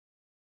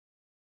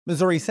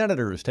Missouri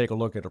senators take a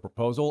look at a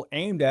proposal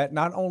aimed at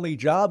not only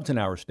jobs in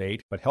our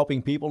state, but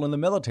helping people in the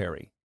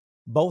military.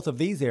 Both of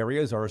these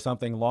areas are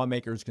something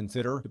lawmakers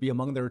consider to be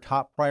among their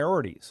top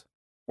priorities.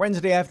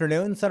 Wednesday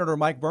afternoon, Senator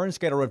Mike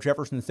Bernskoetter of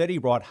Jefferson City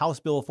brought House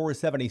Bill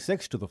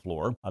 476 to the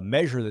floor, a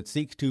measure that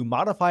seeks to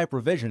modify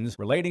provisions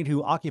relating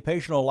to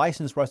occupational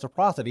license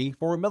reciprocity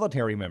for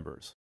military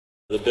members.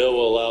 The bill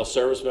will allow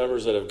service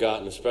members that have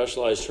gotten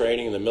specialized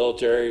training in the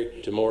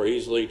military to more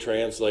easily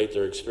translate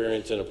their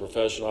experience in a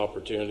professional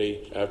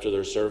opportunity after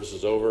their service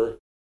is over.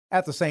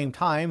 At the same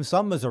time,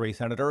 some Missouri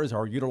senators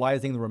are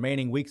utilizing the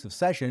remaining weeks of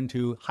session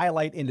to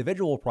highlight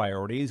individual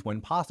priorities when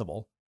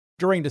possible.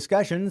 During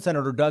discussion,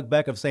 Senator Doug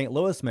Beck of St.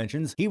 Louis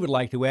mentions he would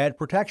like to add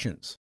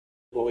protections.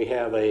 When we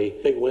have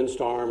a big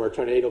windstorm or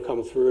tornado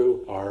come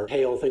through, or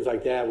hail, things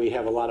like that, we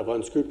have a lot of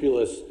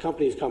unscrupulous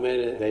companies come in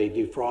and they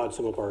defraud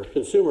some of our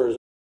consumers.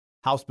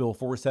 House Bill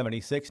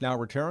 476 now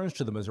returns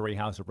to the Missouri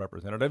House of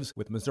Representatives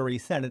with Missouri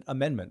Senate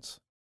amendments.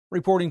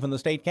 Reporting from the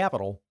state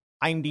capitol,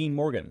 I'm Dean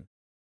Morgan.